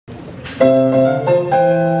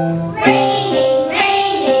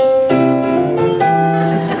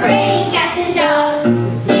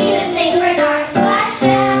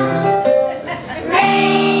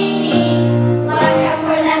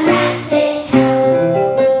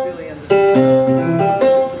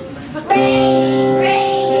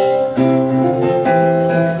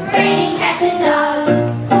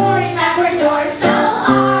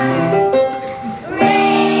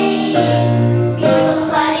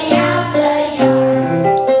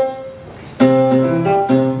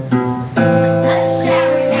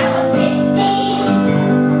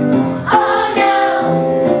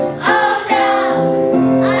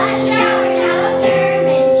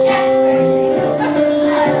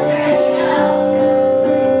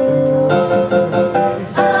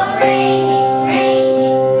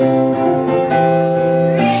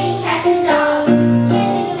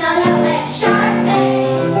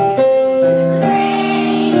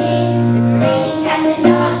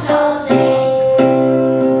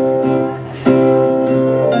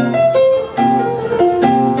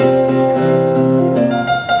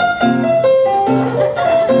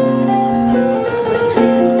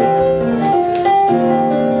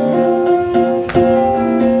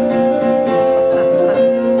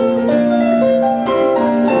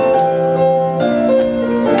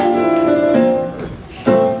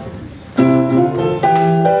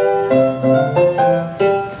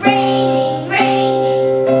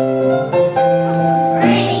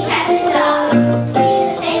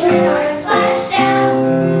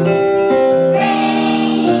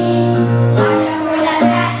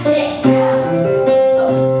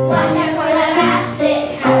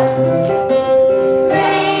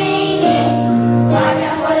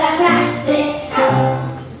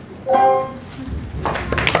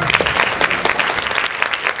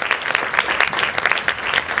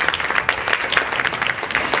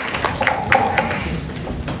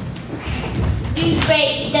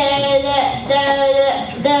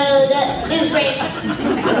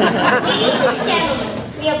Ladies and gentlemen,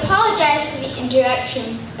 we apologize for the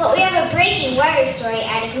interruption, but we have a breaking weather story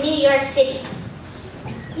out of New York City.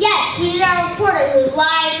 Yes, we need our reporter who's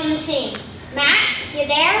live from the scene. Matt, you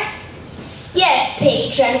there? Yes,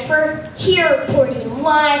 Paige Jennifer, here reporting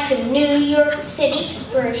live from New York City,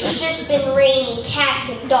 where it's just been raining cats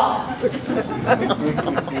and dogs.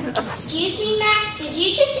 Excuse me, Matt, did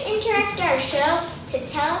you just interrupt our show to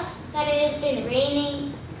tell us that it has been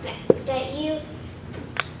raining,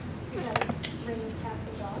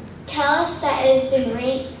 Tell us that it has been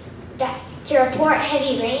to report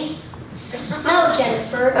heavy rain? No,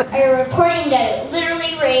 Jennifer, I'm reporting that it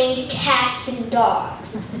literally rained cats and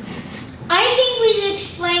dogs. I think we should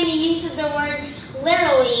explain the use of the word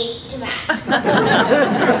literally to Matt.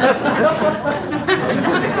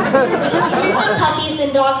 Millions of puppies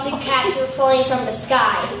and dogs and cats were falling from the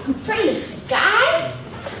sky. From the sky?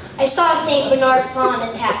 I saw St. Bernard fall in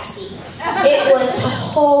a taxi. It was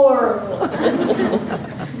horrible.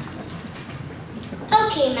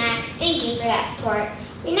 Okay, Mac, thank you for that report.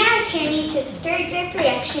 We now return you to the third grade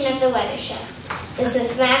production of the weather show. This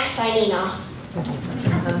is Mac signing off.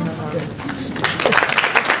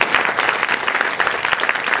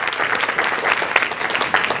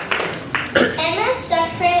 Emma stuck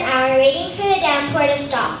for an hour waiting for the downpour to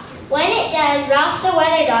stop. When it does, Ralph the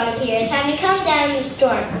weather dog appears, having come down in the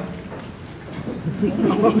storm.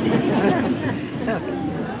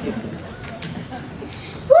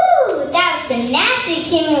 Woo! That was some nasty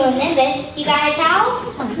cumulonimbus. You got a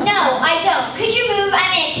towel? No, I don't. Could you move?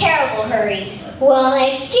 I'm in a terrible hurry. Well,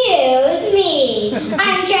 excuse me.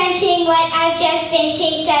 I'm drenching what I've just been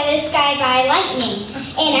chased out of the sky by lightning.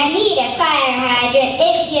 And I need a fire hydrant,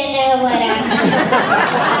 if you know what I mean.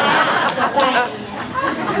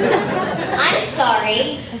 I'm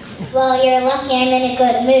sorry. Well, you're lucky I'm in a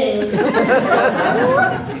good mood.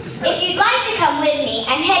 If you'd like to come with me,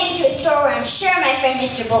 I'm heading to a store where I'm sure my friend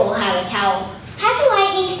Mr. Bolt will have a towel. Has the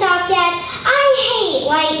lightning stopped yet? I hate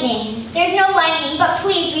lightning. There's no lightning, but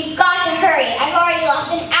please, we've got to hurry. I've already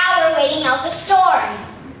lost an hour waiting out the storm.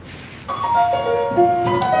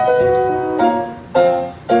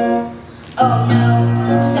 Oh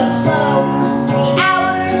no, so slow. 3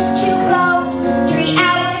 hours to go. 3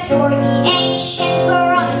 hours for the ancient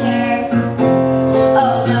barometer.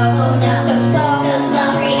 Oh no, so slow.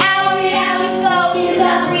 3 hours to go.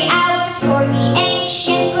 3 hours for the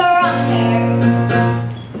ancient barometer.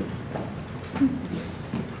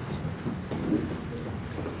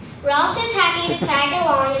 Ralph is happy to tag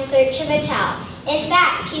along in search of a towel. In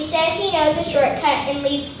fact, he says he knows a shortcut and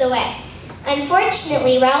leads the way.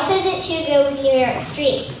 Unfortunately, Ralph isn't too good with New York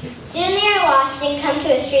streets. Soon they are lost and come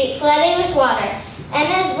to a street flooded with water.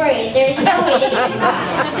 Emma's worried there's no way to get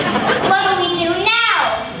across. What do we do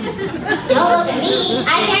now? Don't look at me.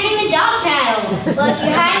 I can't even dog paddle. Well, if you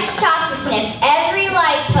hadn't stopped to sniff every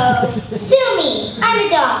light post, sue me. I'm a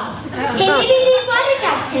dog. Hey, maybe these water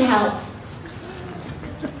drops can help.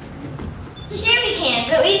 Sure we can,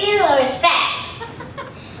 but we need a little respect.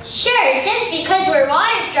 Sure, just because we're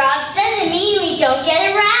water drops doesn't mean we don't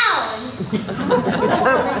get around.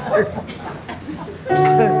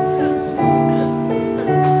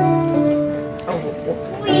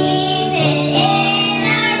 We sit in a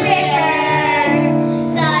river,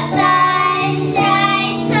 the sun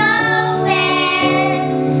shines so fair,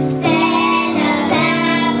 then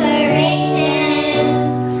evaporation,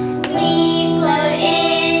 we float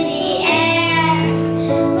in the air.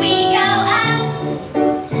 We go up,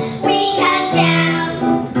 we come down,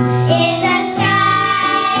 in the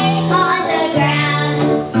sky, on the ground.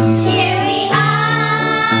 Here we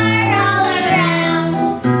are, all around.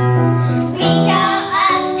 We go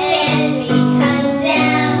up and we come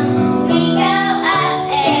down. We go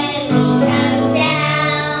up and we come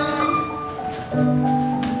down.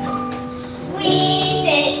 We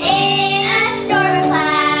sit in a storm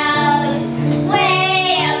cloud, way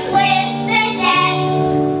up with the jets.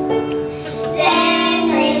 Then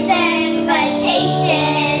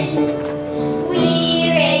precipitation, we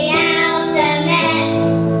rain out the mess.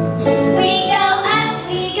 We go up,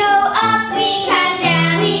 we come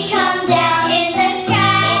down, in the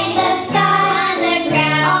sky,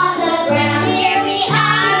 on the ground, here we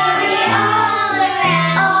are,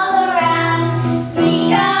 all around. We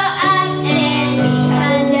go up and we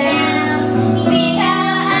come down, we go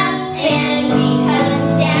up and we come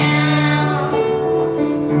down.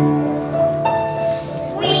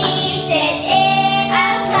 We sit in a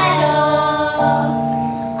puddle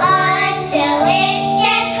until it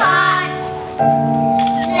gets hot.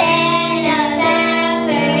 Then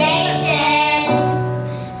evaporation,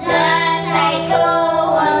 the cycle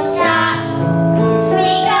won't stop. We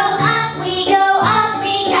go up, we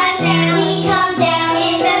come down,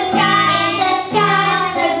 in the sky,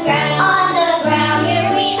 on the ground. Here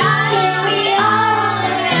we are,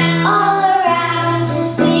 all around.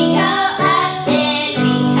 We go up and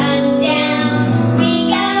we come down. We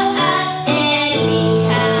go up and we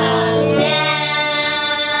come down.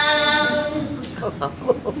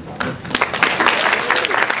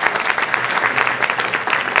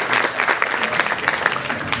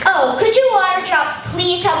 Oh, could you water drops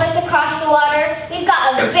please help us across the water? We've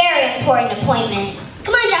got a very important appointment.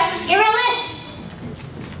 Come on, drops, let's give her a lift.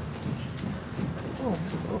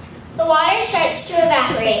 The water starts to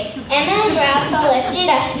evaporate. Emma and Ralph are lifted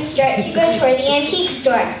up and start to go toward the antique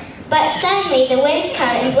store. But suddenly the winds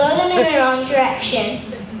come and blow them in the wrong direction.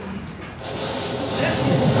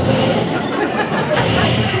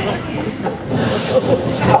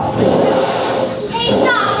 Hey,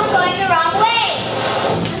 stop! We're going the wrong way!